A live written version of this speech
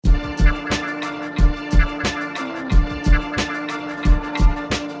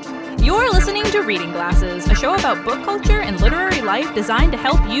to Reading Glasses, a show about book culture and literary life designed to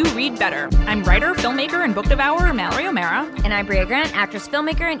help you read better. I'm writer, filmmaker, and book devourer Mallory O'Mara. And I'm Bria Grant, actress,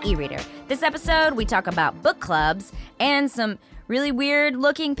 filmmaker, and e-reader. This episode, we talk about book clubs and some really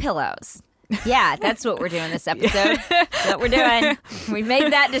weird-looking pillows. Yeah, that's what we're doing this episode. That's what we're doing. We've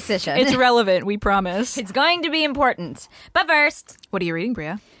made that decision. It's relevant, we promise. It's going to be important. But first... What are you reading,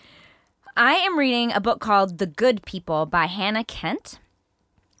 Bria? I am reading a book called The Good People by Hannah Kent,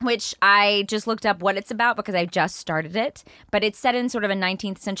 which I just looked up what it's about because I just started it. But it's set in sort of a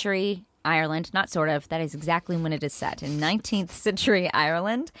 19th century Ireland. Not sort of. That is exactly when it is set, in 19th century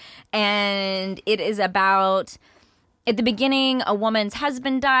Ireland. And it is about... At the beginning, a woman's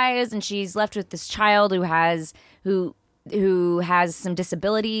husband dies, and she's left with this child who has some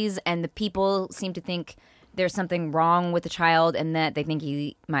disabilities, and the people seem to think there's something wrong with the child, and that they think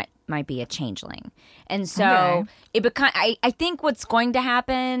he might be a changeling. And so I think what's going to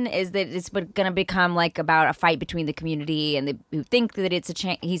happen is that it's going to become like about a fight between the community and who think that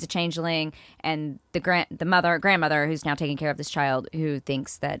he's a changeling, and the grandmother who's now taking care of this child who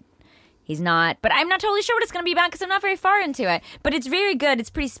thinks that he's not. But I'm not totally sure what it's going to be about because I'm not very far into it. But it's very good. It's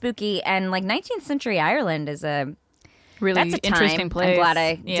pretty spooky. And like 19th century Ireland is a really interesting place. I'm glad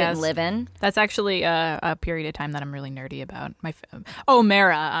I didn't live in. That's actually a period of time that I'm really nerdy about.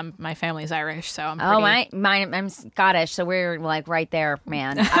 O'Mara. My family's Irish, so I'm pretty... I'm Scottish, so we're like right there,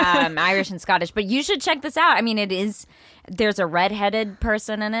 man. Irish and Scottish. But you should check this out. I mean, there's a redheaded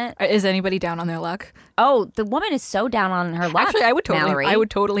person in it. Is anybody down on their luck? Oh, the woman is so down on her luck. Actually, Mallory. I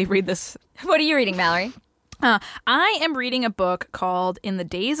would totally read this. What are you reading, Mallory? I am reading a book called In the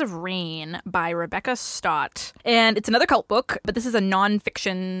Days of Rain by Rebecca Stott. And it's another cult book, but this is a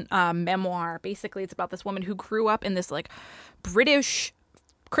nonfiction memoir. Basically, it's about this woman who grew up in this like British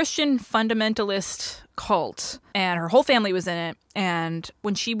Christian fundamentalist cult, and her whole family was in it. And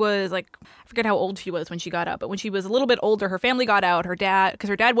when she was like, I forget how old she was when she got out, but when she was a little bit older, her family got out. Because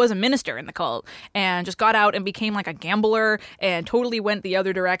her dad was a minister in the cult, and just got out and became like a gambler and totally went the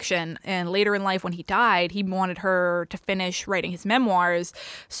other direction. And later in life, when he died, he wanted her to finish writing his memoirs.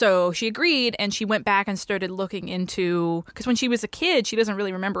 So she agreed, and she went back and started looking into, because when she was a kid, she doesn't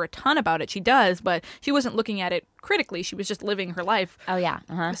really remember a ton about it. She does, but she wasn't looking at it critically. She was just living her life. Oh, yeah.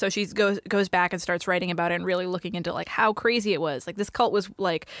 Uh-huh. So she goes back and starts writing about it and really looking into like how crazy it was. Like this cult was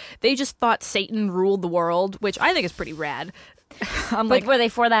like, they just thought Satan ruled the world, which I think is pretty rad. But were they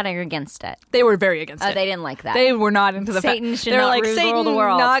for that or against it? They were very against it. They didn't like that. They were not into the Satan should They're not like, rule Satan, the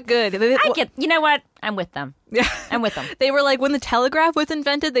world. not good. You know what? I'm with them. Yeah. I'm with them. They were like, when the telegraph was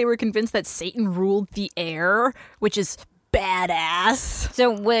invented, they were convinced that Satan ruled the air, which is badass.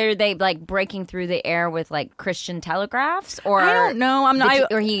 So were they like breaking through the air with like Christian telegraphs, or I don't know. I'm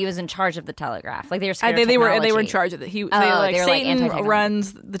not. Or he was in charge of the telegraph. Like they were scared they of technology. They were in charge of it. They were like, Satan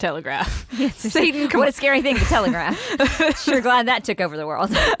runs the telegraph. Satan. What a scary thing, the telegraph. Sure glad that took over the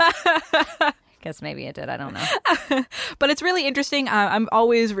world. Guess maybe it did. I don't know. But it's really interesting. I'm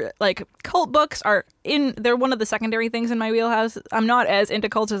always like, cult books they're one of the secondary things in my wheelhouse. I'm not as into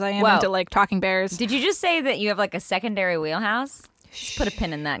cults as I am into like Talking Bears. Did you just say that you have like a secondary wheelhouse? Just put a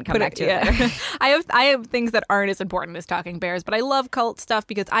pin in that and come back to it later. I have things that aren't as important as Talking Bears, but I love cult stuff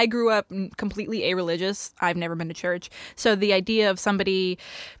because I grew up completely a-religious. I've never been to church. So the idea of somebody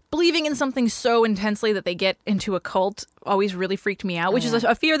believing in something so intensely that they get into a cult always really freaked me out, which is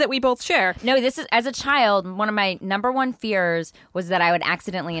a fear that we both share. No, this is, as a child, one of my number one fears was that I would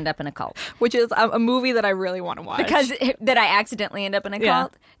accidentally end up in a cult. Which is a movie that I really want to watch. Because that I accidentally end up in a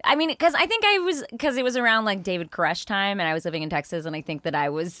cult? I mean, because I think because it was around like David Koresh time, and I was living in Texas, and I think that I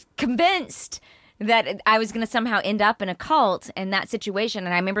was convinced that I was going to somehow end up in a cult in that situation.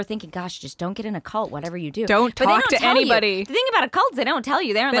 And I remember thinking, gosh, just don't get in a cult, whatever you do. Don't talk to anybody. The thing about a cult is they don't tell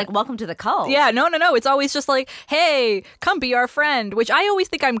you. They aren't like, welcome to the cult. Yeah, no. It's always just like, hey, come be our friend, which I always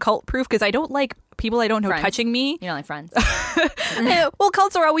think I'm cult proof because I don't like people I don't know touching me. You don't like friends. Well,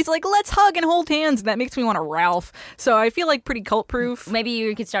 cults are always like, let's hug and hold hands, and that makes me want to Ralph. So I feel like pretty cult proof. Maybe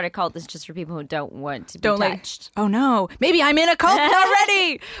you could start a cult that's just for people who don't want to be touched. Oh no, maybe I'm in a cult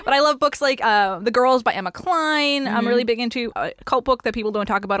already. But I love books like The Girls by Emma Cline. I'm really big into a cult book that people don't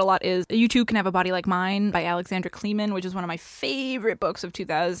talk about a lot is You Too Can Have a Body Like Mine by Alexandra Kleeman, which is one of my favorite books of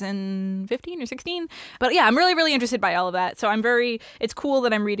 2015 or 16. But yeah, I'm really, really interested by all of that. So it's cool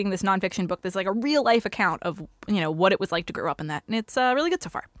that I'm reading this nonfiction book that's like a real life account of, what it was like to grow up in that. And it's really good so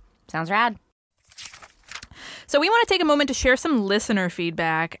far. Sounds rad. So we want to take a moment to share some listener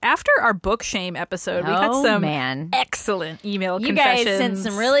feedback. After our book shame episode, we had some excellent email confessions. You guys sent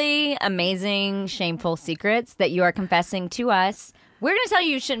some really amazing, shameful secrets that you are confessing to us We're going to tell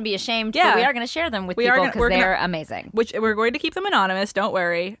you shouldn't be ashamed, Yeah. but we are going to share them with We are people gonna- because we're they're gonna- amazing. Which we're going to keep them anonymous, don't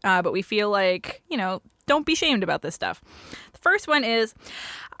worry. But we feel like, don't be shamed about this stuff. The first one is,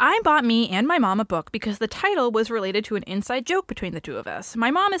 I bought me and my mom a book because the title was related to an inside joke between the two of us.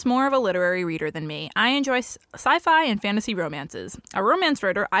 My mom is more of a literary reader than me. I enjoy sci-fi and fantasy romances. A romance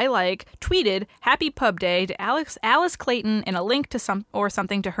writer I like tweeted "Happy Pub Day" to Alice Clayton and a link to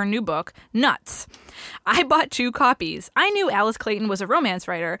something to her new book, Nuts. I bought 2 copies. I knew Alice Clayton was a romance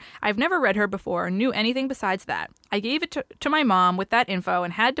writer. I've never read her before or knew anything besides that. I gave it to my mom with that info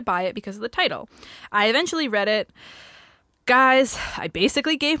and had to buy it because of the title. I eventually read it. Guys, I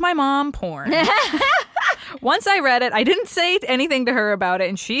basically gave my mom porn. Once I read it, I didn't say anything to her about it,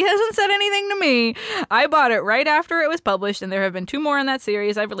 and she hasn't said anything to me. I bought it right after it was published, and there have been 2 more in that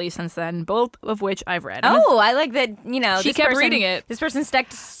series I've released since then, both of which I've read. Oh, I like that, She this kept person, reading it. This person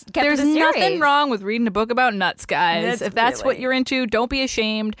kept There's the series. nothing wrong with reading a book about nuts, guys. That's if that's what really- you're into, don't be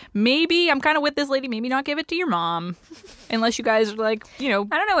ashamed. Maybe, I'm kind of with this lady, maybe not give it to your mom. Unless you guys are like, I don't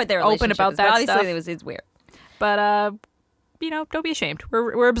know what their open relationship about is, but that obviously stuff. it's weird. But, don't be ashamed.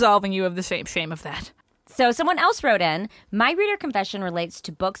 We're absolving you of the shame of that. So someone else wrote in, my reader confession relates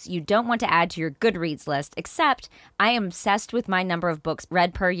to books you don't want to add to your Goodreads list, except I am obsessed with my number of books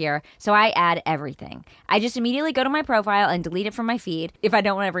read per year, so I add everything. I just immediately go to my profile and delete it from my feed if I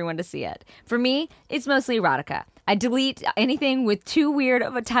don't want everyone to see it. For me, it's mostly erotica. I delete anything with too weird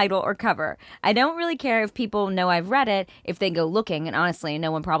of a title or cover. I don't really care if people know I've read it if they go looking, and honestly,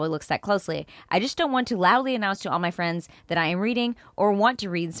 no one probably looks that closely. I just don't want to loudly announce to all my friends that I am reading or want to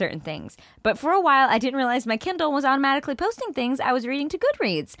read certain things. But for a while, I didn't realize my Kindle was automatically posting things I was reading to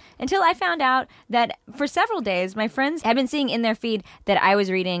Goodreads until I found out that for several days, my friends had been seeing in their feed that I was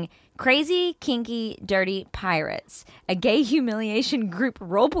reading Crazy, Kinky, Dirty Pirates, a gay humiliation group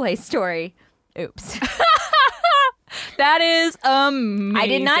roleplay story. Oops. That is amazing. I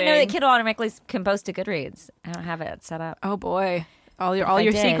did not know that Kindle automatically can post to Goodreads. I don't have it set up. Oh boy. All your I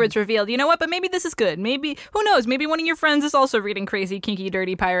did. secrets revealed. You know what? But maybe this is good. Maybe, who knows? Maybe one of your friends is also reading Crazy, Kinky,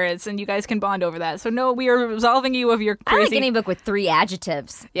 Dirty Pirates, and you guys can bond over that. So no, we are absolving you of your I crazy. like any book with 3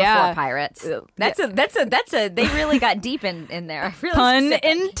 adjectives Yeah. before pirates. That's a. They really got deep in there. Really Pun specific.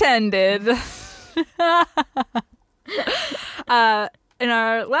 intended. And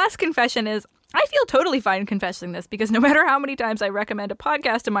our last confession is, I feel totally fine confessing this because no matter how many times I recommend a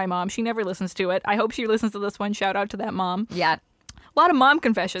podcast to my mom, she never listens to it. I hope she listens to this one. Shout out to that mom. Yeah. A lot of mom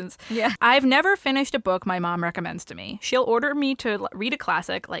confessions. Yeah. I've never finished a book my mom recommends to me. She'll order me to read a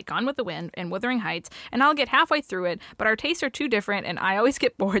classic like Gone with the Wind and Wuthering Heights, and I'll get halfway through it, but our tastes are too different, and I always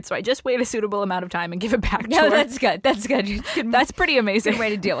get bored, so I just wait a suitable amount of time and give it back to No, her. that's good. That's good. That's pretty amazing. Good way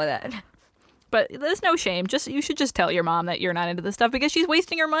to deal with it. But there's no shame. You should just tell your mom that you're not into this stuff because she's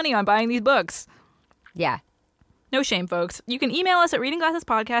wasting her money on buying these books. Yeah. No shame, folks. You can email us at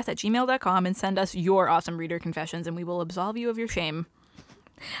readingglassespodcast@gmail.com and send us your awesome reader confessions, and we will absolve you of your shame.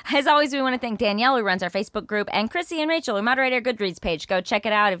 As always, we want to thank Danielle, who runs our Facebook group, and Chrissy and Rachel, who moderate our Goodreads page. Go check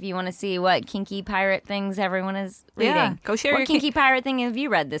it out if you want to see what kinky pirate things everyone is reading. Yeah, go share what your kinky pirate thing have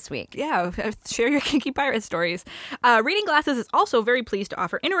you read this week? Yeah, share your kinky pirate stories. Reading Glasses is also very pleased to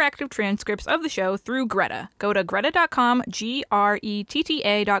offer interactive transcripts of the show through Greta. Go to greta.com,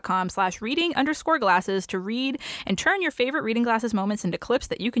 gretta.com/reading_glasses to read and turn your favorite Reading Glasses moments into clips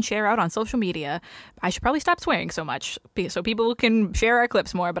that you can share out on social media. I should probably stop swearing so much so people can share our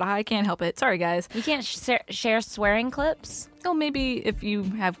clips more, but I can't help it. Sorry, guys. You can't share swearing clips? Oh, maybe if you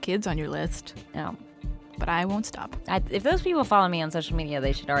have kids on your list, No. but I won't stop. If those people follow me on social media,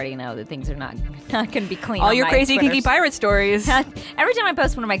 they should already know that things are not going to be clean. All on your my crazy, Twitter. kinky pirate stories. Every time I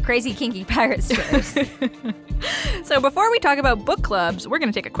post one of my crazy, kinky pirate stories. So before we talk about book clubs, we're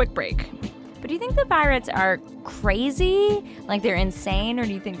going to take a quick break. But do you think the pirates are crazy? Like they're insane? Or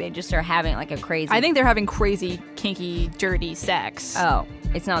do you think they just are having like a crazy... I think they're having crazy, kinky, dirty sex. Oh,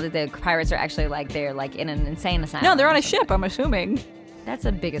 it's not that the pirates are actually they're in an insane asylum. No, they're on a ship, I'm assuming. That's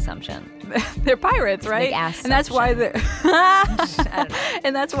a big assumption. They're pirates, right? Big ass And that's why they're I don't know.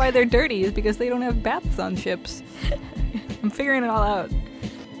 and that's why they're dirty, is because they don't have baths on ships. I'm figuring it all out.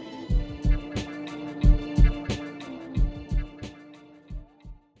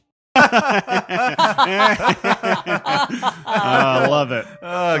 I love it.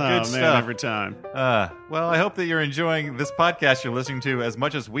 Oh, good man, stuff. every time. Well, I hope that you're enjoying this podcast you're listening to as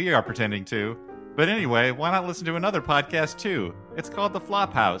much as we are pretending to. But anyway, why not listen to another podcast too? It's called The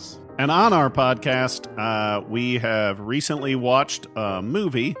Flophouse. And on our podcast, we have recently watched a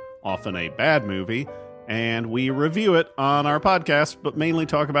movie, often a bad movie, and we review it on our podcast, but mainly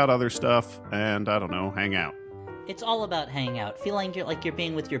talk about other stuff and, I don't know, hang out. It's all about hanging out, feeling like you're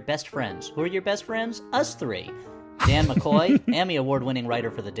being with your best friends. Who are your best friends? Us three. Dan McCoy, Emmy Award-winning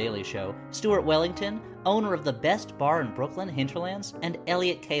writer for The Daily Show, Stuart Wellington, owner of the best bar in Brooklyn, Hinterlands, and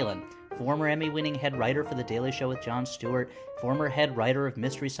Elliot Kalin, former Emmy-winning head writer for The Daily Show with Jon Stewart, former head writer of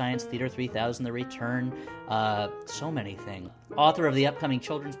Mystery Science Theater 3000, The Return, so many things. Author of the upcoming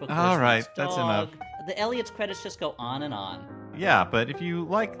children's book, All right, Postman's that's Dog. enough. The Elliot's credits just go on and on. Yeah, but if you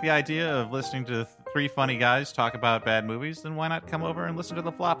like the idea of listening to three funny guys talk about bad movies, then why not come over and listen to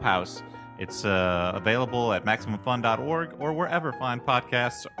The Flophouse? It's available at MaximumFun.org or wherever fine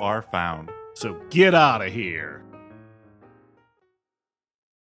podcasts are found. So get out of here.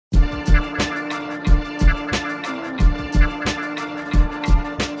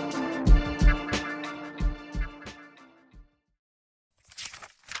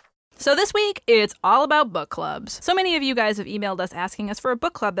 So this week, it's all about book clubs. So many of you guys have emailed us asking us for a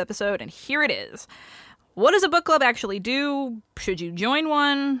book club episode, and here it is. What does a book club actually do? Should you join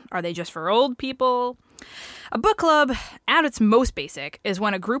one? Are they just for old people? A book club, at its most basic, is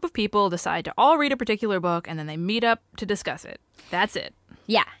when a group of people decide to all read a particular book and then they meet up to discuss it. That's it.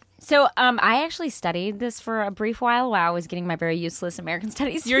 Yeah. So I actually studied this for a brief while I was getting my very useless American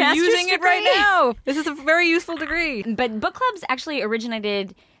Studies You're master's using it right degree. now. This is a very useful degree. But book clubs actually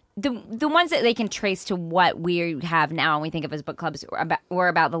originated. The ones that they can trace to what we have now and we think of as book clubs were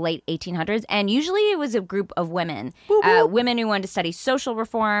about the late 1800s. And usually it was a group of women. Women who wanted to study social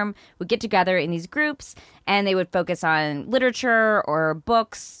reform would get together in these groups and they would focus on literature or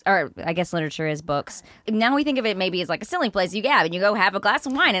books, or I guess literature is books. Now we think of it maybe as like a silly place you and you go have a glass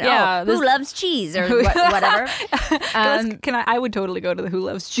of wine and who loves cheese or whatever. I would totally go to the Who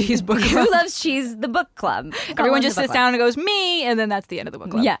Loves Cheese book club. Who Loves Cheese, the book club. Everyone just sits down and goes, me, and then that's the end of the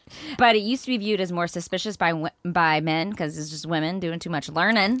book club. Yeah. But it used to be viewed as more suspicious by men because it's just women doing too much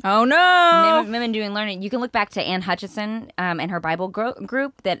learning. Oh, no. Women doing learning. You can look back to Anne Hutchinson and her Bible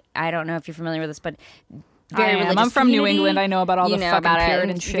group that I don't know if you're familiar with this, but very religious I'm from community. New England. I know about all the fucking about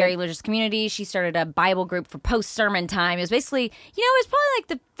Puritan it. shit. Very religious community. She started a Bible group for post-sermon time. It was basically, it was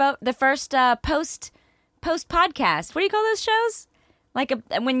probably like the first post podcast. What do you call those shows? Like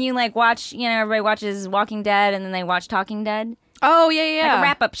when you like watch, everybody watches Walking Dead and then they watch Talking Dead. Oh, yeah. Like a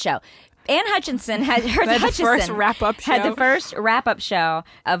wrap-up show. Anne Hutchinson had the first wrap-up show. Had the first wrap-up show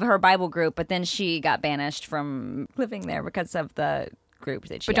of her Bible group, but then she got banished from living there because of the group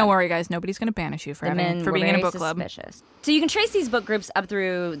that she But don't worry, guys. Nobody's going to banish you for being in a book club. So you can trace these book groups up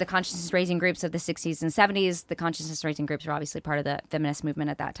through the consciousness-raising groups of the 60s and 70s. The consciousness-raising groups were obviously part of the feminist movement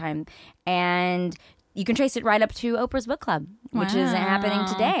at that time. And you can trace it right up to Oprah's book club, which is happening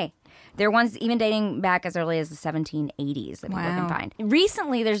today. There are ones even dating back as early as the 1780s that people can find.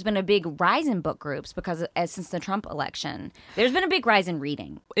 Recently, there's been a big rise in book groups because since the Trump election, there's been a big rise in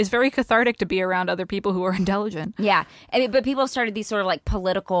reading. It's very cathartic to be around other people who are intelligent. Yeah, but people have started these sort of like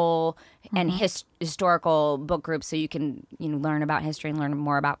political and historical book groups so you can learn about history and learn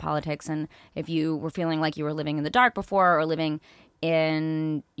more about politics. And if you were feeling like you were living in the dark before or living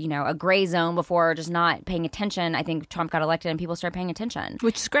in a gray zone before, just not paying attention, I think Trump got elected and people started paying attention,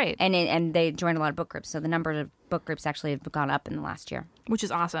 which is great. And they joined a lot of book groups, so the number of book groups actually have gone up in the last year, which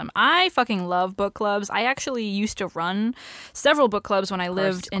is awesome. I fucking love book clubs. I actually used to run several book clubs when I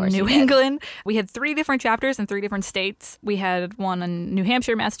lived in New England. We had 3 different chapters in 3 different states. We had one in New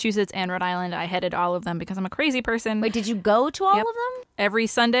Hampshire, Massachusetts, and Rhode Island. I headed all of them because I'm a crazy person. Wait, did you go to all of them? Every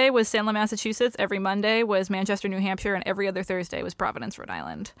Sunday was Salem, Massachusetts. Every Monday was Manchester, New Hampshire, and every other Thursday was Providence, Rhode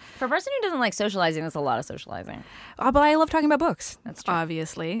Island. For a person who doesn't like socializing, that's a lot of socializing. But I love talking about books. That's true.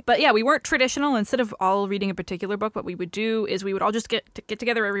 Obviously. But yeah, we weren't traditional. Instead of all reading a particular book, what we would do is we would all just get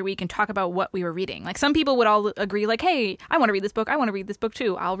together every week and talk about what we were reading. Like some people would all agree like, hey, I want to read this book. I want to read this book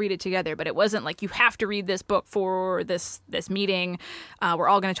too. I'll read it together. But it wasn't like you have to read this book for this meeting. We're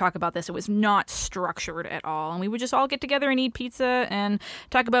all going to talk about this. It was not structured at all. And we would just all get together and eat pizza and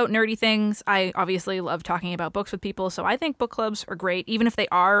talk about nerdy things. I obviously love talking about books with people. So I think book clubs are great, even if they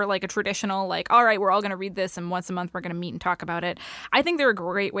are like a traditional, like, all right, we're all going to read this and once a month we're going to meet and talk about it. I think they're a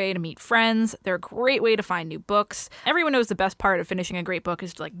great way to meet friends. They're a great way to find new books. Everyone knows the best part of finishing a great book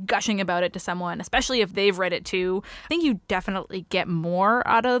is like gushing about it to someone, especially if they've read it too. I think you definitely get more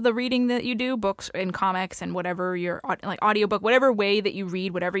out of the reading that you do, books and comics and whatever your like audiobook, whatever way that you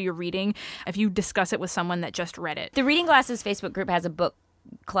read, whatever you're reading, if you discuss it with someone that just read it. The Reading Glasses Facebook group has a book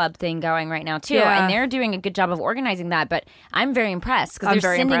club thing going right now too, and they're doing a good job of organizing that, but I'm very impressed because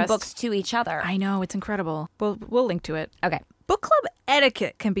they're sending books to each other. I know, it's incredible. We'll link to it. Okay. Book club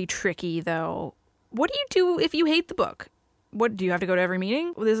etiquette can be tricky though. What do you do if you hate the book? what do you have to go to every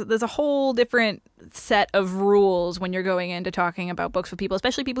meeting? There's a whole different set of rules when you're going into talking about books with people,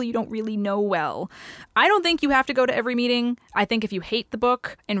 especially people you don't really know well. I don't think you have to go to every meeting. I think if you hate the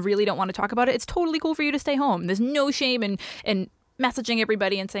book and really don't want to talk about it, it's totally cool for you to stay home. There's no shame in messaging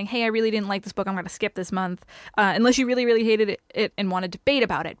everybody and saying, hey, I really didn't like this book, I'm going to skip this month, unless you really, really hated it and want to debate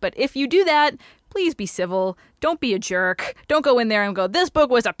about it. But if you do that, please be civil. Don't be a jerk. Don't go in there and go, this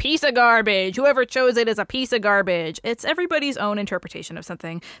book was a piece of garbage. Whoever chose it is a piece of garbage. It's everybody's own interpretation of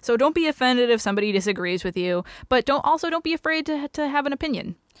something. So don't be offended if somebody disagrees with you, but don't be afraid to have an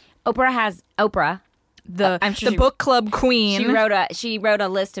opinion. Oprah. I'm sure the book club queen. She wrote a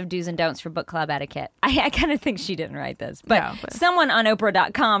list of do's and don'ts for book club etiquette. I kind of think she didn't write this, but someone on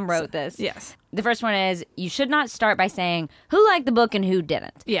Oprah.com wrote this. Yes. The first one is, you should not start by saying who liked the book and who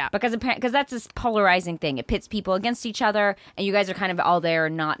didn't. Yeah. Because that's this polarizing thing. It pits people against each other, and you guys are kind of all there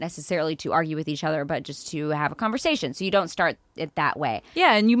not necessarily to argue with each other, but just to have a conversation. So you don't start it that way.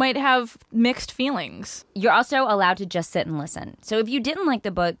 Yeah, and you might have mixed feelings. You're also allowed to just sit and listen. So if you didn't like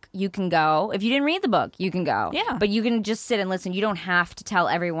the book, you can go. If you didn't read the book, you can go. Yeah. But you can just sit and listen. You don't have to tell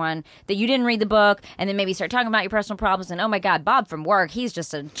everyone that you didn't read the book and then maybe start talking about your personal problems and, oh my God, Bob from work, he's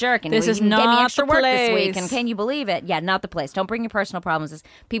just a jerk and this he is gave me not extra the work place. this week. And can you believe it? Yeah, not the place. Don't bring your personal problems.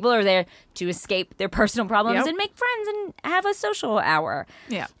 People are there to escape their personal problems and make friends and have a social hour.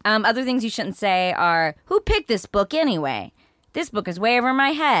 Yeah. Other things you shouldn't say are, who picked this book anyway? This book is way over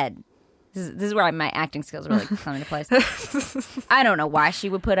my head. This is where my acting skills really come into place. I don't know why she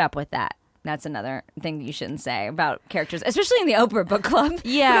would put up with that. That's another thing that you shouldn't say about characters, especially in the Oprah book club.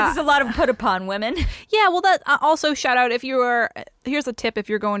 Yeah. There's a lot of put upon women. Yeah, well, that also shout out if you are, here's a tip if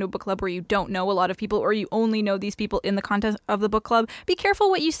you're going to a book club where you don't know a lot of people or you only know these people in the context of the book club, be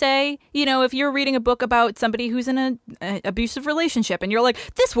careful what you say. You know, if you're reading a book about somebody who's in an abusive relationship and you're like,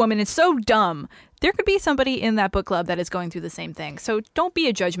 this woman is so dumb, there could be somebody in that book club that is going through the same thing. So don't be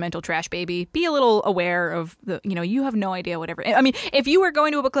a judgmental trash baby. Be a little aware of you have no idea whatever. I mean, if you were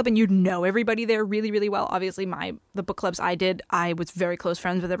going to a book club and you know everybody there really, really well, obviously the book clubs I was very close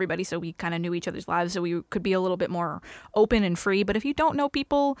friends with everybody, so we kind of knew each other's lives, so we could be a little bit more open and free. But if you don't know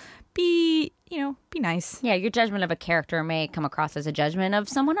people, be nice. Yeah, your judgment of a character may come across as a judgment of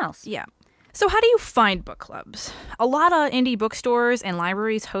someone else. Yeah. So how do you find book clubs? A lot of indie bookstores and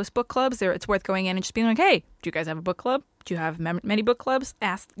libraries host book clubs. It's worth going in and just being like, hey, do you guys have a book club? Do you have many book clubs?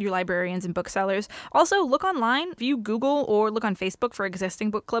 Ask your librarians and booksellers. Also, look online. If you Google or look on Facebook for existing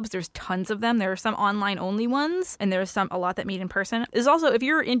book clubs, there's tons of them. There are some online-only ones, and there's a lot that meet in person. There's also, if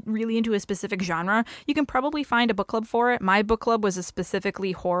you're really into a specific genre, you can probably find a book club for it. My book club was a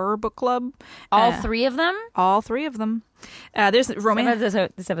specifically horror book club. All three of them? All three of them. There's romance. This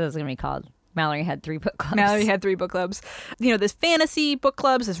episode is going to be called Mallory had 3 book clubs. Mallory had 3 book clubs. There's fantasy book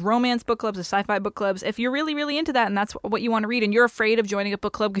clubs, there's romance book clubs, there's sci-fi book clubs. If you're really, really into that and that's what you want to read and you're afraid of joining a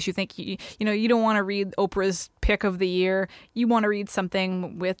book club because you think, you don't want to read Oprah's pick of the year, you want to read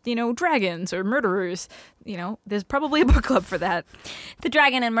something with, dragons or murderers, there's probably a book club for that. The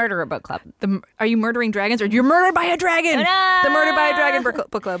Dragon and Murderer book club. Are you murdering dragons or you're murdered by a dragon? The Murdered by a Dragon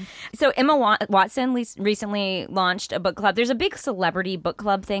book club. So Emma Watson recently launched a book club. There's a big celebrity book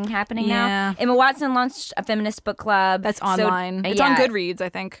club thing happening now. Emma Watson launched a feminist book club. That's online. It's on Goodreads, I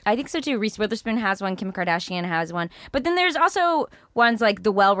think. I think so too. Reese Witherspoon has one. Kim Kardashian has one. But then there's also ones like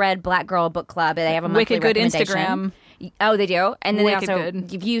the Well-Read Black Girl book club. They have a monthly Wicked Good recommendation. Instagram. Oh, they do? And then Wicked they also,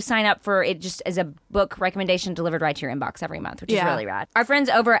 good. if you sign up for it just as a book recommendation delivered right to your inbox every month, which is really rad. Our friends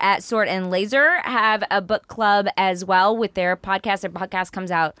over at Sword and Laser have a book club as well with their podcast. Their podcast comes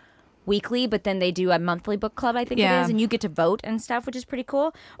out weekly, but then they do a monthly book club, I think it is, and you get to vote and stuff, which is pretty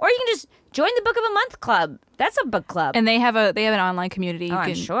cool. Or you can just join the Book of a Month club. That's a book club. And they have an online community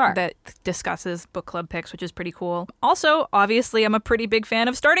I'm sure. that discusses book club picks, which is pretty cool. Also, obviously, I'm a pretty big fan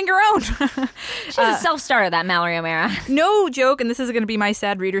of starting your own. She's a self-starter, that Mallory O'Mara. No joke, and this is going to be my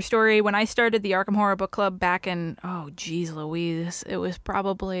sad reader story. When I started the Arkham Horror Book Club back in, oh, geez Louise, it was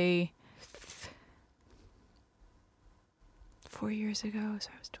probably 4 years ago, so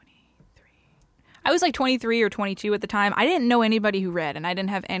I was 23. I was like 23 or 22 at the time. I didn't know anybody who read, and I didn't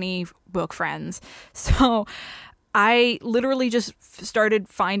have any book friends. So I literally just started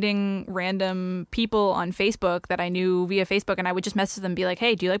finding random people on Facebook that I knew via Facebook, and I would just message them and be like,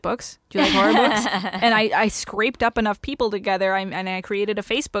 hey, do you like books? Do you like horror books? And I scraped up enough people together, and I created a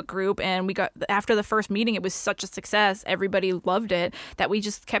Facebook group, and we got, after the first meeting, it was such a success. Everybody loved it that we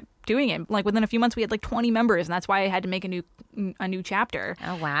just kept doing it. Like within a few months, we had like 20 members, and that's why I had to make a new chapter.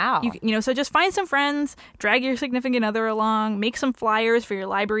 Oh, wow. So just find some friends, drag your significant other along, make some flyers for your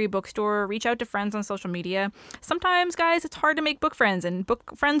library, bookstore, reach out to friends on social media. Sometimes, guys, it's hard to make book friends, and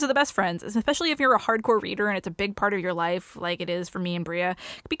book friends are the best friends, especially if you're a hardcore reader and it's a big part of your life, like it is for me and Bria. It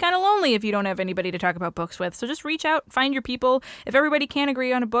can be kind of lonely if you don't have anybody to talk about books with. So just reach out, find your people. If everybody can't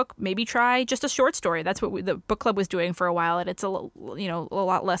agree on a book, maybe try just a short story. That's what the book club was doing for a while, and it's a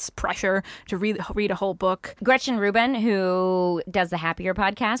lot less pressure to read a whole book. Gretchen Rubin, who does the Happier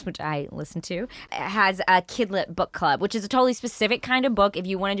podcast, which I listen to, has a Kidlit book club, which is a totally specific kind of book. If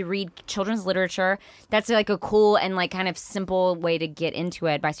you wanted to read children's literature, that's like a cool and like kind of simple way to get into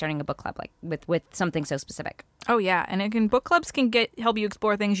it by starting a book club, like with something so specific. Oh yeah, and book clubs can help you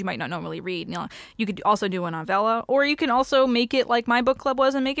explore things you might not normally read. You could also do a novella, or you can also make it like my book club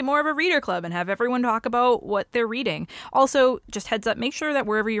was and make it more of a reader club and have everyone talk about what they're reading. Also, just heads up, make sure that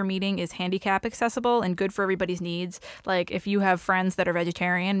wherever you're meeting is handicap accessible and good for everybody's needs. Like if you have friends that are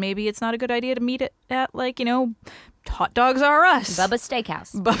vegetarian, maybe it's not a good idea to meet it at Hot Dogs R Us. Bubba's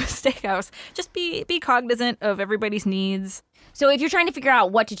Steakhouse. Just be cognizant of everybody's needs. So if you're trying to figure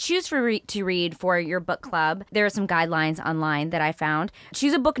out what to choose to read for your book club, there are some guidelines online that I found.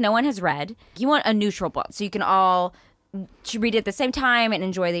 Choose a book no one has read. You want a neutral book, so you can all read it at the same time and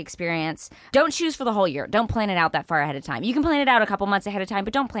enjoy the experience. Don't choose for the whole year. Don't plan it out that far ahead of time. You can plan it out a couple months ahead of time,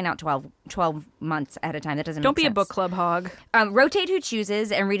 but don't plan out 12 months ahead of time. That doesn't make sense. Don't be a book club hog. Rotate who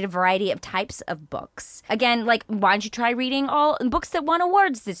chooses and read a variety of types of books. Again, like, why don't you try reading all books that won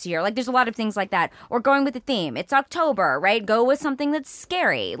awards this year? Like, there's a lot of things like that. Or going with the theme. It's October, right? Go with something that's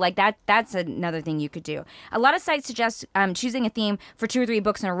scary. Like, that's another thing you could do. A lot of sites suggest choosing a theme for 2 or 3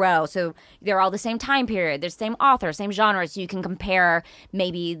 books in a row. So they're all the same time period. They're the same author, same genre, so you can compare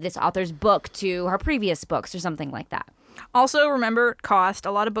maybe this author's book to her previous books or something like that. Also, remember cost.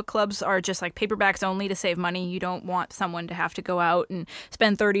 A lot of book clubs are just like paperbacks only to save money. You don't want someone to have to go out and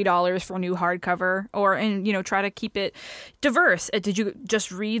spend $30 for a new hardcover and try to keep it diverse. Did you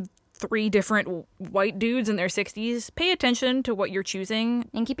just read 3 different white dudes in their 60s? Pay attention to what you're choosing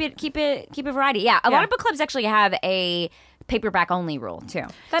and keep it variety. Yeah, a lot of book clubs actually have a paperback only rule too.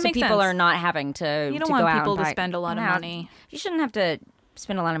 That makes people sense. are not having to. You don't to want go people out and to spend a lot of money. You shouldn't have to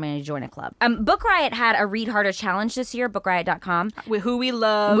spend a lot of money to join a club. Book Riot had a Read Harder challenge this year. BookRiot.com, who we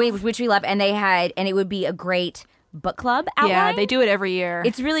love, which we love, and it would be a great book club outline. Yeah, they do it every year.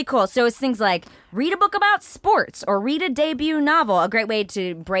 It's really cool. So it's things like read a book about sports or read a debut novel. A great way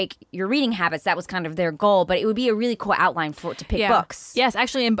to break your reading habits. That was kind of their goal, but it would be a really cool outline to pick books. Yes,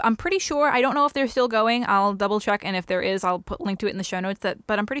 actually, I'm pretty sure. I don't know if they're still going. I'll double check, and if there is, I'll link to it in the show notes.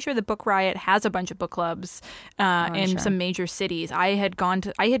 But I'm pretty sure the Book Riot has a bunch of book clubs in some major cities. I had gone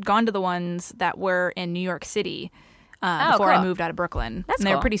to the ones that were in New York City. Before cool. I moved out of Brooklyn. That's and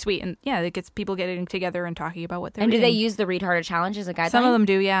they're cool. pretty sweet. And yeah, it gets people getting together and talking about what they're And reading. do they use the Read Harder challenge as a guideline? Some of them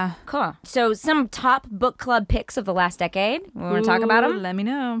do, yeah. Cool. So some top book club picks of the last decade. We want to talk about them? Let me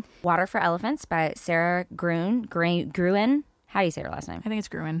know. Water for Elephants by Sarah Gruen. How do you say her last name? I think it's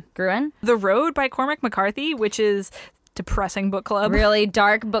Gruen. Gruen? The Road by Cormac McCarthy, which is depressing book club. Really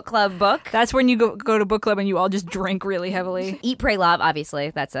dark book club book. That's when you go to book club and you all just drink really heavily. Eat, Pray, Love, obviously.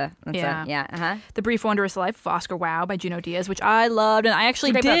 The Brief Wondrous Life of Oscar Wilde by Junot Diaz, which I loved, and I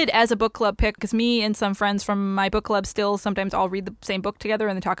actually did as a book club pick, because me and some friends from my book club still sometimes all read the same book together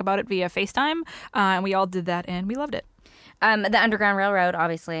and then talk about it via FaceTime, and we all did that and we loved it. The Underground Railroad,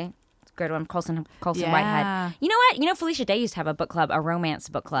 obviously. Good one. Colson Whitehead. You know what? You know, Felicia Day used to have a book club, a romance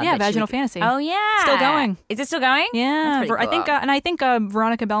book club. Yeah, Vaginal Fantasy. Oh, yeah. Still going. Is it still going? Yeah. That's pretty cool. I think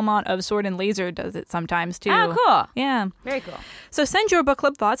Veronica Belmont of Sword and Laser does it sometimes, too. Oh, cool. Yeah. Very cool. So send your book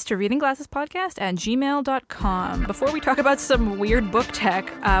club thoughts to readingglassespodcast@gmail.com. Before we talk about some weird book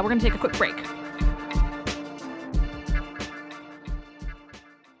tech, we're going to take a quick break.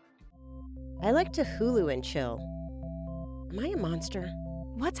 I like to Hulu and chill. Am I a monster?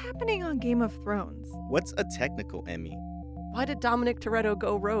 What's happening on Game of Thrones? What's a technical Emmy? Why did Dominic Toretto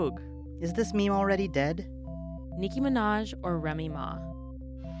go rogue? Is this meme already dead? Nicki Minaj or Remy Ma?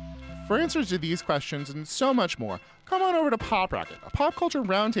 For answers to these questions and so much more, come on over to Pop Rocket, a pop culture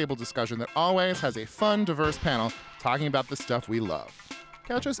roundtable discussion that always has a fun, diverse panel talking about the stuff we love.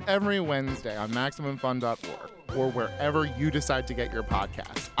 Catch us every Wednesday on MaximumFun.org or wherever you decide to get your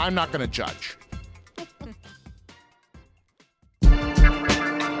podcasts. I'm not going to judge.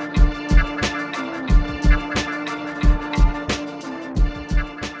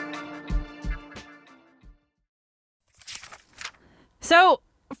 So,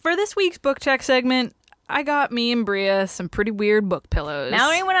 for this week's book tech segment, I got me and Bria some pretty weird book pillows.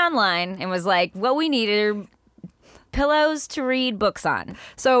 Mallory went online and was like, what we needed are pillows to read books on.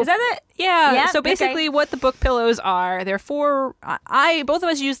 So is that it? Yeah. So basically, what the book pillows are, they're for. Both of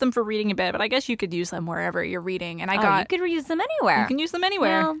us use them for reading in bed, but I guess you could use them wherever you're reading. And you could use them anywhere. You can use them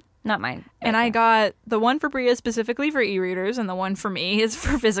anywhere. Well, not mine. And I got the one for Bria specifically for e-readers, and the one for me is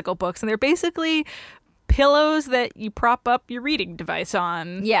for physical books. And they're basically pillows that you prop up your reading device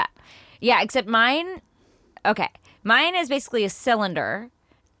on. Yeah. Yeah, except mine. Okay. Mine is basically a cylinder.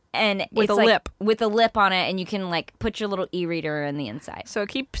 And with it's a lip. With a lip on it, and you can like put your little e-reader in the inside. So it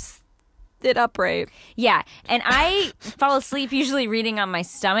keeps it upright. Yeah, and I fall asleep usually reading on my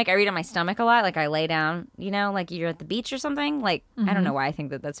stomach. I read on my stomach a lot. Like I lay down, like you're at the beach or something. Like I don't know why I think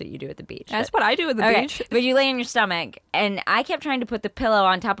that's what you do at the beach. That's what I do at the beach. But you lay on your stomach, and I kept trying to put the pillow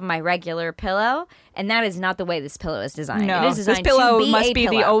on top of my regular pillow, and that is not the way this pillow is designed. No, it is designed this pillow to be must a be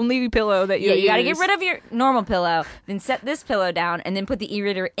pillow. the only pillow that you use. You got to get rid of your normal pillow, then set this pillow down, and then put the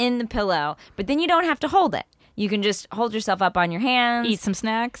e-reader in the pillow. But then you don't have to hold it. You can just hold yourself up on your hands. Eat some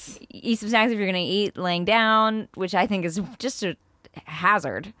snacks. Eat some snacks if you're going to eat laying down, which I think is just a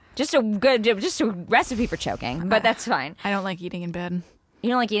hazard. Just a recipe for choking, but that's fine. I don't like eating in bed. You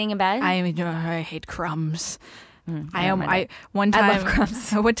don't like eating in bed? I hate crumbs. I love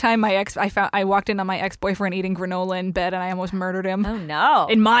crumbs. One time I walked in on my ex-boyfriend eating granola in bed, and I almost murdered him. Oh no.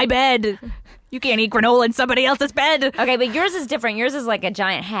 In my bed. You can't eat granola in somebody else's bed. Okay, but yours is different. Yours is like a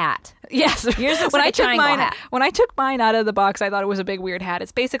giant hat. Yes. Yours is like a triangle hat. When I took mine out of the box, I thought it was a big weird hat.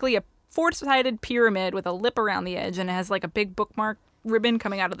 It's basically a four-sided pyramid with a lip around the edge, and it has like a big bookmark ribbon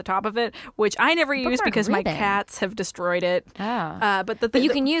coming out of the top of it, which I never use because my cats have destroyed it. Oh. But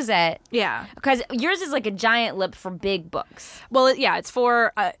you can use it. Yeah. Because yours is like a giant lip for big books. Well, it's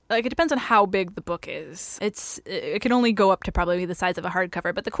for, it depends on how big the book is. It can only go up to probably the size of a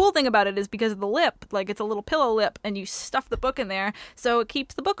hardcover. But the cool thing about it is because of the lip, like it's a little pillow lip, and you stuff the book in there, so it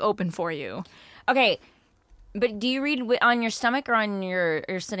keeps the book open for you. Okay. But do you read on your stomach or on your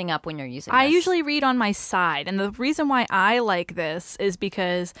sitting up when you're using I this? usually read on my side. And the reason why I like this is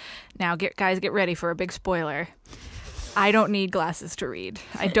because, now guys, get ready for a big spoiler. I don't need glasses to read.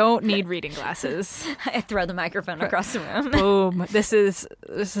 I don't need reading glasses. I throw the microphone across the room. Boom. This is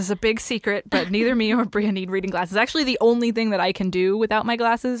a big secret, but neither me or Bria need reading glasses. Actually, the only thing that I can do without my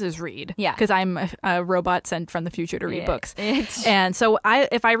glasses is read. Yeah. Because I'm a robot sent from the future to read books. And so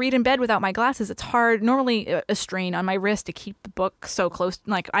if I read in bed without my glasses, it's hard, normally a strain on my wrist to keep the book so close.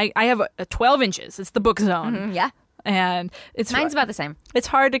 Like I have a 12 inches. It's the book zone. Mm-hmm, yeah. And mine's about the same. It's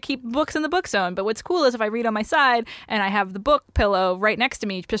hard to keep books in the book zone, but what's cool is if I read on my side and I have the book pillow right next to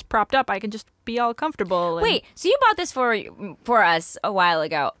me, just propped up, I can just be all comfortable. Wait, so you bought this for us a while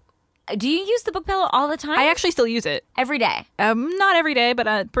ago? Do you use the book pillow all the time? I actually still use it every day. Not every day, but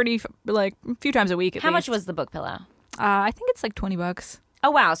a few times a week. At How least. much was the book pillow? I think it's like $20.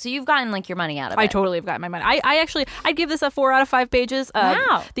 Oh, wow. So you've gotten like your money out of it. I totally have gotten my money. I'd give this a 4 out of 5 pages.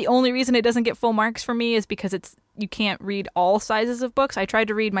 Wow. The only reason it doesn't get full marks for me is because you can't read all sizes of books. I tried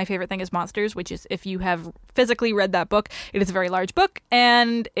to read My Favorite Thing is Monsters, which is, if you have physically read that book, it is a very large book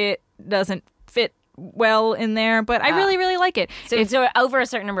and it doesn't fit well in there, but I really, really like it. So over a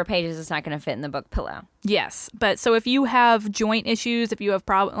certain number of pages, it's not going to fit in the book pillow. Yes, but so if you have joint issues, if you have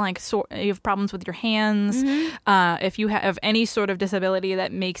you have problems with your hands, if you have any sort of disability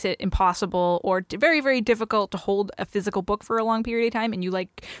that makes it impossible or very, very difficult to hold a physical book for a long period of time, and you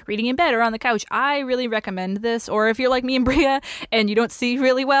like reading in bed or on the couch, I really recommend this. Or if you're like me and Bria and you don't see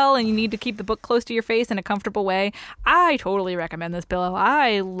really well and you need to keep the book close to your face in a comfortable way, I totally recommend this pillow.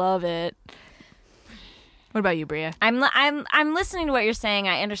 I love it. What about you, Bria? I'm listening to what you're saying.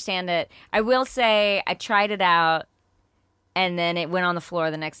 I understand it. I will say I tried it out, and then it went on the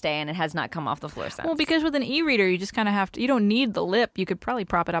floor the next day, and it has not come off the floor since. Well, because with an e-reader, you just kind of have to. You don't need the lip. You could probably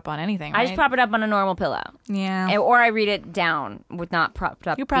prop it up on anything. Right? I just prop it up on a normal pillow. Yeah. Or I read it down with not propped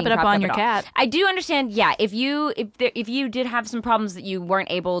up. You prop it up on your cat. I do understand. Yeah, if you did have some problems that you weren't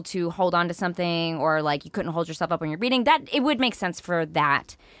able to hold on to something, or like you couldn't hold yourself up when you're reading, that it would make sense for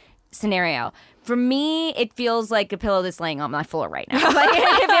that scenario. For me, it feels like a pillow that's laying on my floor right now. Like,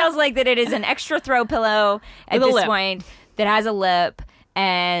 it feels like that it is an extra throw pillow at this point that has a lip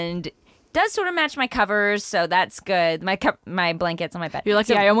and does sort of match my covers, so that's good. My blankets on my bed. You're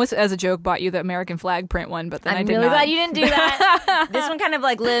lucky. So, I almost, as a joke, bought you the American flag print one, but then I did really not. Glad you didn't do that. This one kind of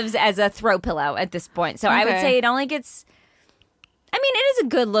like lives as a throw pillow at this point. So I would say it only gets... I mean, it is a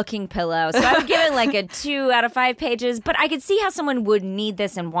good-looking pillow, so I would give it like a 2 out of 5 pages. But I could see how someone would need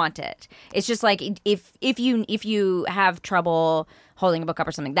this and want it. It's just like if you have trouble holding a book up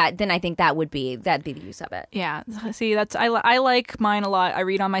or something, then I think that'd be the use of it. Yeah. See, I like mine a lot. I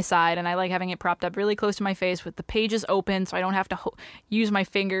read on my side, and I like having it propped up really close to my face with the pages open, so I don't have to use my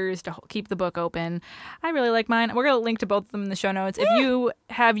fingers to keep the book open. I really like mine. We're going to link to both of them in the show notes. If you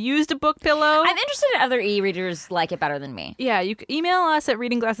have used a book pillow, I'm interested if other e-readers like it better than me. Yeah, you can email us at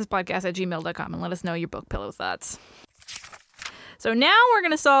readingglassespodcast@gmail.com and let us know your book pillow thoughts. So now we're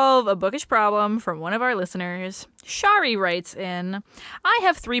going to solve a bookish problem from one of our listeners. Shari writes in, I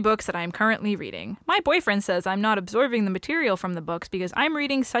have 3 books that I am currently reading. My boyfriend says I'm not absorbing the material from the books because I'm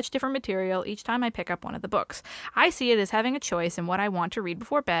reading such different material each time I pick up one of the books. I see it as having a choice in what I want to read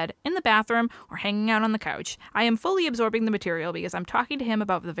before bed, in the bathroom, or hanging out on the couch. I am fully absorbing the material because I'm talking to him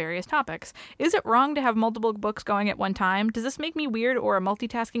about the various topics. Is it wrong to have multiple books going at one time? Does this make me weird or a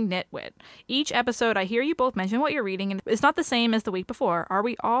multitasking nitwit? Each episode I hear you both mention what you're reading and it's not the same as the week before. Are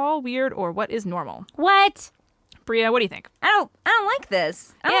we all weird or what is normal? What? Bria, what do you think? I don't like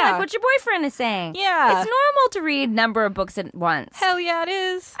this. I don't like what your boyfriend is saying. Yeah. It's normal to read a number of books at once. Hell yeah, it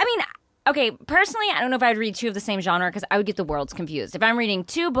is. I mean, okay, personally, I don't know if I'd read 2 of the same genre because I would get the worlds confused. If I'm reading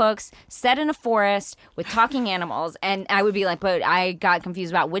 2 books set in a forest with talking animals, and I would be like, but I got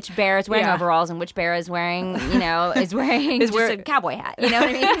confused about which bear is wearing overalls and which bear is wearing, just a cowboy hat. You know what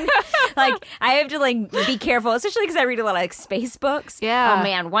I mean? Like, I have to, be careful, especially because I read a lot of space books. Yeah. Oh,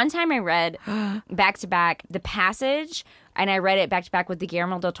 man. One time I read back-to-back The Passage, and I read it back-to-back with the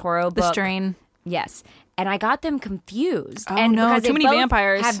Guillermo del Toro book. The Strain. Yes. And I got them confused. Oh, and no. because Too they many both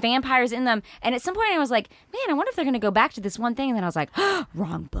vampires. have vampires in them. And at some point I was like, man, I wonder if they're going to go back to this one thing. And then I was like,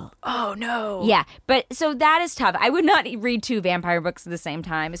 wrong book. Oh, no. Yeah. But so that is tough. I would not read 2 vampire books at the same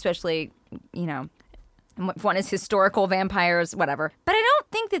time, especially, if one is historical vampires, whatever. But I don't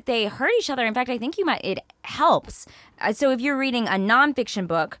think that they hurt each other. In fact, I think it helps. So if you're reading a nonfiction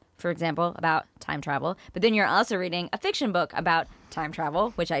book, for example, about time travel, but then you're also reading a fiction book about time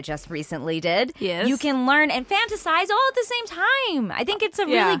travel, which I just recently did. Yes. You can learn and fantasize all at the same time. I think it's a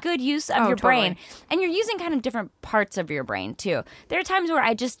really good use of your brain. And you're using kind of different parts of your brain, too. There are times where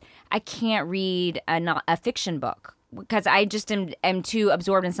I can't read a fiction book because I just am too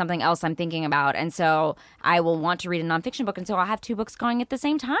absorbed in something else I'm thinking about. And so I will want to read a nonfiction book, and so I'll have 2 books going at the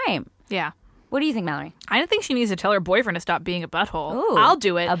same time. Yeah. What do you think, Mallory? I don't think she needs to tell her boyfriend to stop being a butthole. Ooh, I'll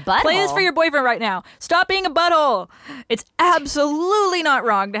do it. a butthole? Play this for your boyfriend right now. Stop being a butthole. It's absolutely not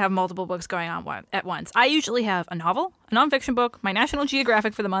wrong to have multiple books going on at once. I usually have a novel, a nonfiction book, my National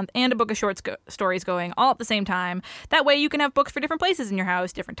Geographic for the month, and a book of short stories going all at the same time. That way you can have books for different places in your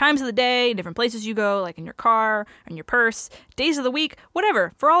house, different times of the day, different places you go, like in your car, in your purse, days of the week,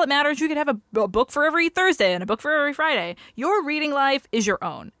 whatever. For all it matters, you could have a book for every Thursday and a book for every Friday. Your reading life is your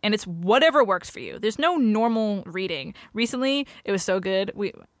own, and it's whatever works for you. There's no normal reading. Recently, it was so good.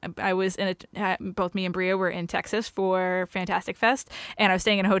 I was both me and Bria were in Texas for Fantastic Fest, and I was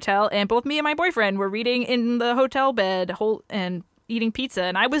staying in a hotel, and both me and my boyfriend were reading in the hotel bed and eating pizza,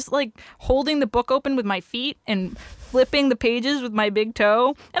 and I was holding the book open with my feet and flipping the pages with my big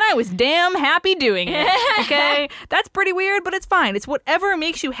toe, and I was damn happy doing it. Okay? That's pretty weird, but it's fine. It's whatever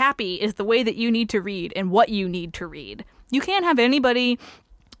makes you happy is the way that you need to read and what you need to read. You can't have anybody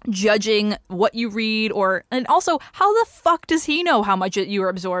judging what you read, and also, how the fuck does he know how much you're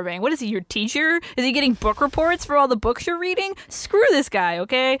absorbing? What is he, your teacher? Is he getting book reports for all the books you're reading? Screw this guy,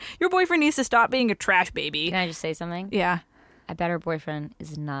 okay? Your boyfriend needs to stop being a trash baby. Can I just say something? Yeah. I bet her boyfriend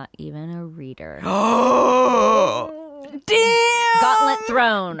is not even a reader. Damn! Gauntlet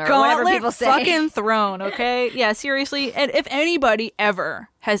thrown, or whatever people say. Fucking thrown, okay? Yeah, seriously. And if anybody ever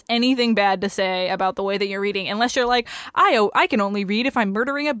has anything bad to say about the way that you're reading, unless you're like, I can only read if I'm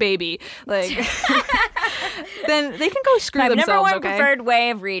murdering a baby, then they can go screw themselves, number one okay? preferred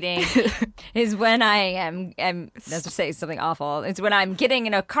way of reading is when I am let's just say something awful. It's when I'm getting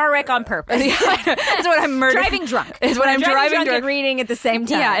in a car wreck on purpose. It's when I'm murdering. Driving drunk. It's when I'm driving drunk and reading at the same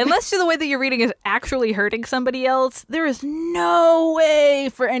time. Yeah, unless the way that you're reading is actually hurting somebody else, there is no way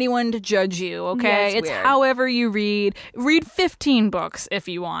for anyone to judge you, okay? It's weird. however you read. Read 15 books if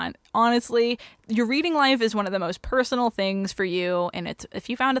you want. Honestly, your reading life is one of the most personal things for you, and if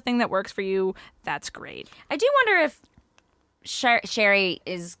you found a thing that works for you, that's great. I do wonder if Sherry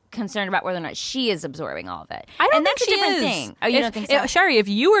is concerned about whether or not she is absorbing all of it. I don't and think that's she a different is. thing. Oh, you don't think so? Sherry, if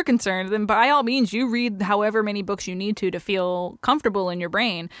you were concerned, then by all means, you read however many books you need to feel comfortable in your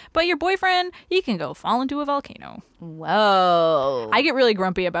brain. But your boyfriend, he can go fall into a volcano. Whoa. I get really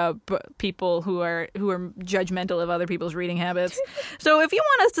grumpy about people who are judgmental of other people's reading habits. So if you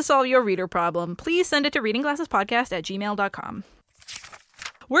want us to solve your reader problem, please send it to readingglassespodcast@gmail.com.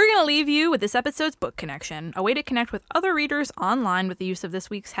 We're going to leave you with this episode's book connection, a way to connect with other readers online with the use of this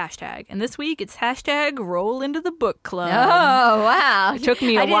week's hashtag. And this week, it's hashtag roll into the book club. Oh, wow. It took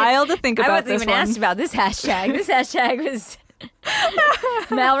me a while to think about this I wasn't even asked about this hashtag. This hashtag was...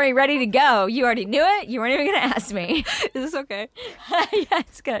 Mallory, ready to go. You already knew it. You weren't even going to ask me. Is this okay? Yeah,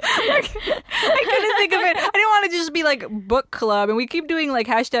 it's good. I couldn't think of it. I didn't want to just be like book club, and we keep doing like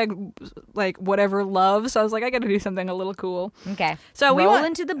hashtag like whatever love. So I was like, I got to do something a little cool. Okay. So we roll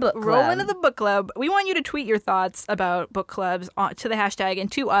into the book club. Roll into the book club. We want you to tweet your thoughts about book clubs to the hashtag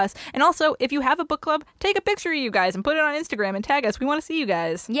and to us. And also, if you have a book club, take a picture of you guys and put it on Instagram and tag us. We want to see you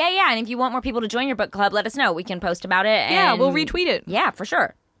guys. Yeah. And if you want more people to join your book club, let us know. We can post about it. Yeah, we'll retweet it. Yeah, for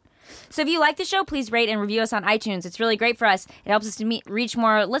sure. So if you like the show, please rate and review us on iTunes. It's really great for us. It helps us to reach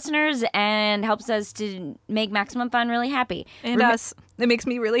more listeners and helps us to make Maximum Fun really happy. And us. It makes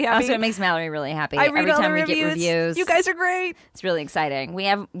me really happy. Also, it makes Mallory really happy. I read every all time the we get reviews. You guys are great. It's really exciting.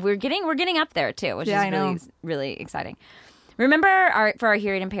 We're getting up there too, which is really, really exciting. Remember, for our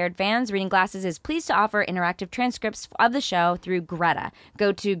hearing impaired fans, Reading Glasses is pleased to offer interactive transcripts of the show through Greta.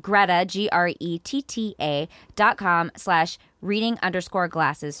 Go to Greta,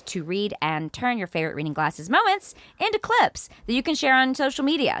 gretta.com/reading_glasses to read and turn your favorite Reading Glasses moments into clips that you can share on social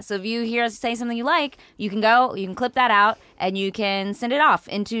media. So if you hear us say something you like, you can clip that out and you can send it off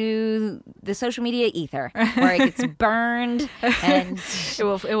into the social media ether where it gets burned and it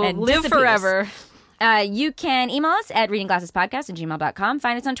will live forever. You can email us at readingglassespodcast@gmail.com.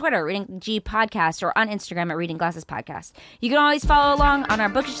 Find us on Twitter, Reading G Podcast, or on Instagram at Reading Glasses Podcast. You can always follow along on our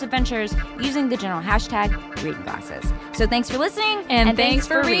bookish adventures using the general hashtag Reading Glasses. So thanks for listening, and thanks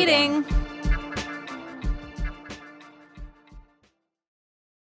for reading.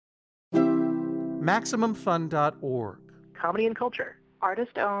 MaximumFun.org. Comedy and culture.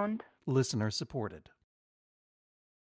 Artist owned. Listener supported.